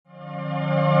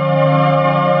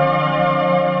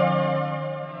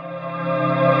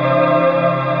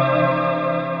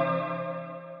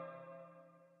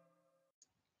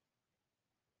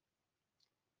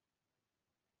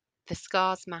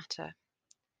Scars matter.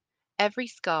 Every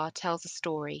scar tells a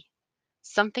story.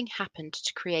 Something happened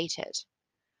to create it.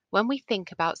 When we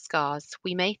think about scars,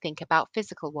 we may think about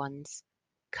physical ones,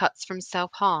 cuts from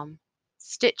self-harm,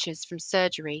 stitches from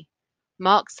surgery,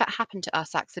 marks that happened to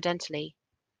us accidentally.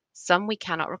 Some we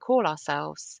cannot recall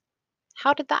ourselves.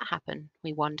 How did that happen,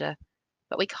 we wonder,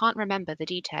 but we can't remember the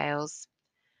details.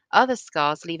 Other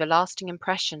scars leave a lasting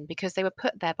impression because they were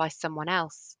put there by someone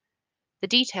else. The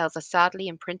details are sadly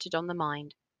imprinted on the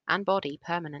mind and body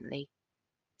permanently.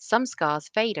 Some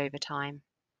scars fade over time.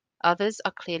 Others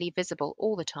are clearly visible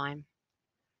all the time.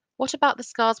 What about the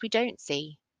scars we don't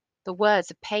see? The words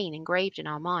of pain engraved in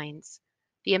our minds,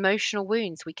 the emotional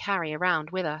wounds we carry around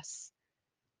with us.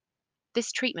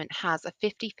 This treatment has a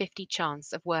 50-50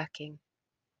 chance of working.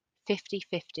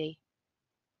 50-50.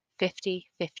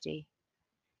 50-50.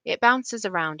 It bounces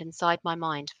around inside my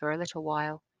mind for a little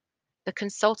while. The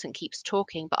consultant keeps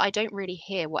talking, but I don't really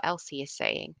hear what else he is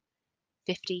saying.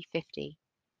 50-50.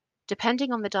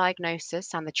 Depending on the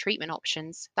diagnosis and the treatment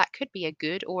options, that could be a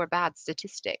good or a bad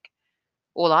statistic.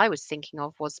 All I was thinking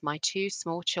of was my two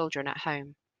small children at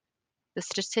home. The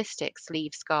statistics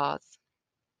leave scars.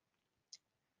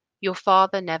 Your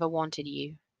father never wanted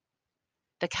you.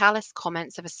 The callous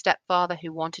comments of a stepfather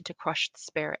who wanted to crush the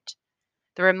spirit.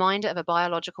 The reminder of a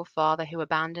biological father who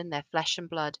abandoned their flesh and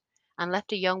blood and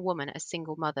left a young woman a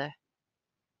single mother.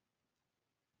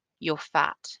 You're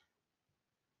fat.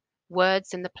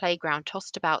 Words in the playground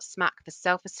tossed about smack the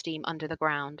self-esteem under the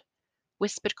ground.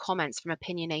 Whispered comments from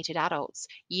opinionated adults.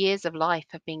 Years of life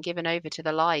have been given over to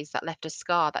the lies that left a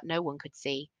scar that no one could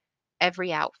see.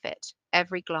 Every outfit,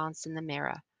 every glance in the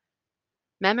mirror.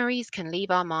 Memories can leave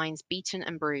our minds beaten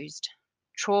and bruised.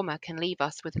 Trauma can leave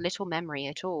us with little memory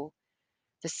at all.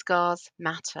 The scars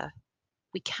matter.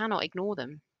 We cannot ignore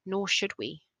them, nor should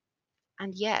we.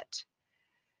 And yet,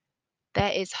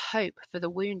 there is hope for the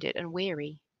wounded and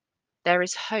weary. There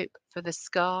is hope for the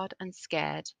scarred and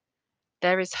scared.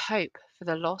 There is hope for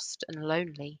the lost and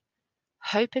lonely.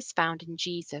 Hope is found in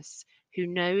Jesus, who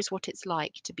knows what it's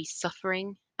like to be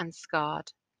suffering and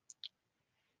scarred.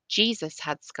 Jesus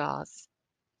had scars,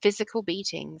 physical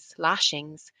beatings,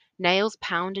 lashings, nails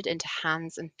pounded into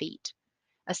hands and feet,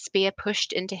 a spear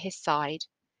pushed into his side.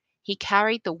 He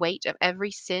carried the weight of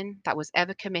every sin that was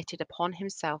ever committed upon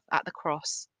himself at the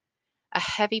cross, a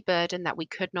heavy burden that we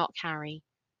could not carry.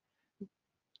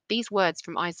 These words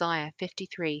from Isaiah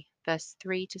 53, verse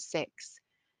 3 to 6,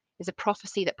 is a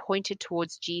prophecy that pointed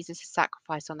towards Jesus'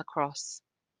 sacrifice on the cross.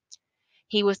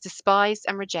 He was despised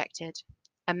and rejected,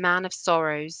 a man of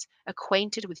sorrows,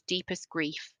 acquainted with deepest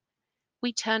grief.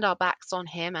 We turned our backs on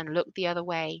him and looked the other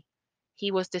way.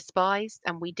 He was despised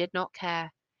and we did not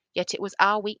care, yet it was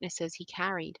our weaknesses he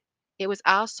carried. It was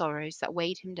our sorrows that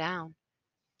weighed him down.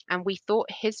 And we thought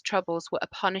his troubles were a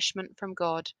punishment from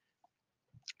God,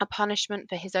 a punishment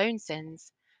for his own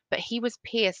sins. But he was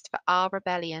pierced for our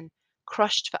rebellion,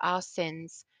 crushed for our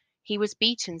sins. He was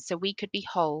beaten so we could be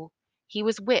whole. He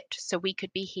was whipped so we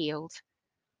could be healed.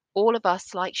 All of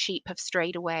us, like sheep, have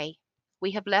strayed away.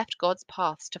 We have left God's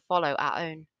paths to follow our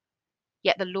own.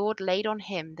 Yet the Lord laid on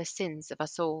him the sins of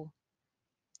us all.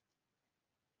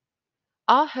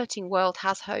 Our hurting world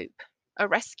has hope, a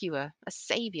rescuer, a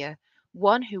savior,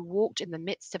 one who walked in the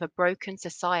midst of a broken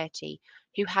society,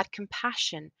 who had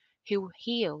compassion, who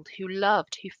healed, who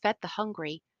loved, who fed the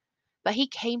hungry. But he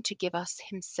came to give us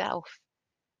himself.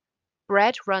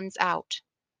 Bread runs out,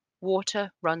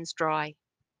 water runs dry,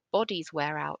 bodies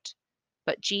wear out.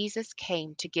 But Jesus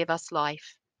came to give us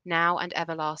life, now and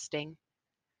everlasting.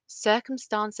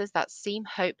 Circumstances that seem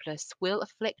hopeless will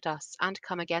afflict us and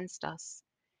come against us.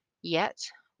 Yet,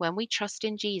 when we trust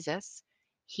in Jesus,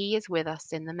 he is with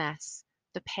us in the mess,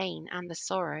 the pain, and the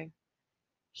sorrow.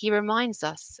 He reminds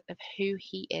us of who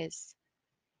he is,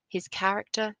 his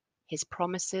character, his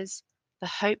promises, the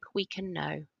hope we can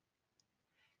know.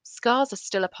 Scars are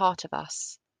still a part of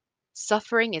us.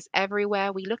 Suffering is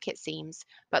everywhere we look, it seems,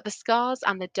 but the scars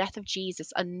and the death of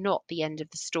Jesus are not the end of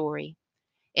the story.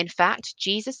 In fact,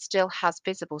 Jesus still has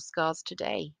visible scars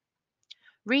today.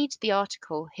 Read the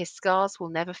article, His Scars Will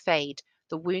Never Fade,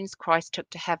 The Wounds Christ Took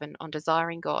to Heaven on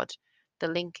Desiring God. The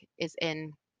link is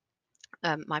in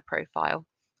my profile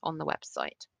on the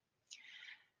website.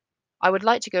 I would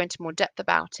like to go into more depth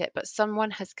about it, but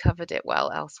someone has covered it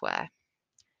well elsewhere.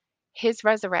 His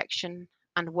resurrection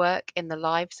and work in the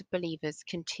lives of believers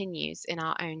continues in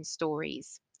our own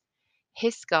stories.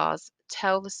 His scars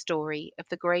tell the story of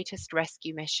the greatest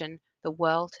rescue mission the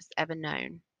world has ever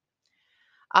known.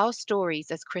 Our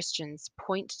stories as Christians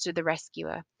point to the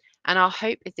rescuer, and our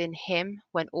hope is in him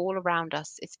when all around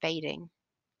us is fading.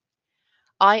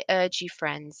 I urge you,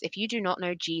 friends, if you do not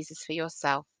know Jesus for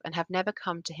yourself and have never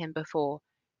come to him before,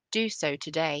 do so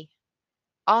today.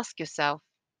 Ask yourself,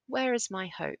 where is my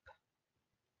hope?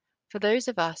 For those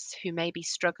of us who may be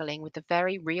struggling with the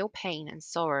very real pain and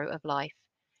sorrow of life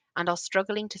and are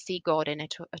struggling to see God in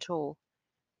it at all,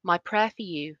 my prayer for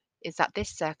you is that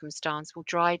this circumstance will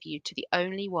drive you to the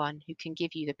only one who can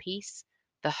give you the peace,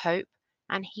 the hope,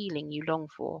 and healing you long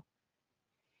for.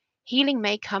 Healing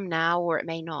may come now or it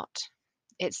may not.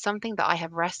 It's something that I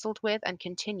have wrestled with and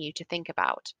continue to think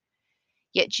about.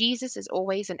 Yet Jesus is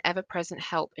always an ever present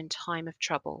help in time of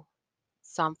trouble.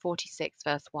 Psalm 46,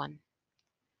 verse 1.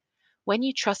 When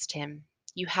you trust him,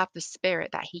 you have the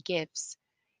Spirit that he gives.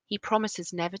 He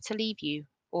promises never to leave you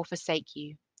or forsake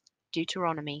you.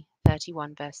 Deuteronomy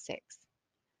 31, verse 6.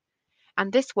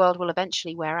 And this world will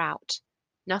eventually wear out.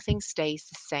 Nothing stays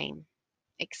the same,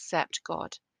 except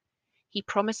God. He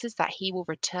promises that he will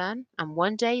return, and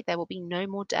one day there will be no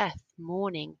more death,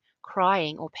 mourning,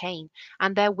 crying, or pain,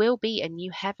 and there will be a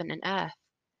new heaven and earth.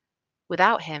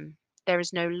 Without him, there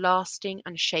is no lasting,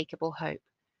 unshakable hope.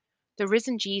 The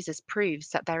risen Jesus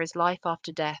proves that there is life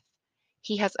after death.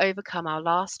 He has overcome our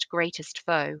last greatest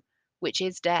foe, which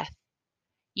is death.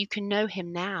 You can know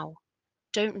him now.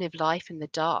 Don't live life in the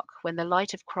dark when the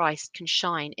light of Christ can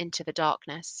shine into the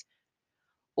darkness.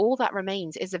 All that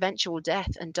remains is eventual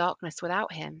death and darkness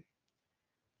without him.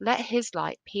 Let his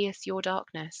light pierce your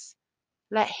darkness.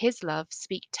 Let his love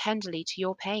speak tenderly to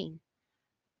your pain.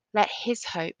 Let his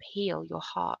hope heal your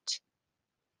heart.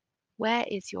 Where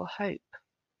is your hope?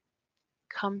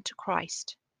 Come to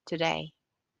Christ today.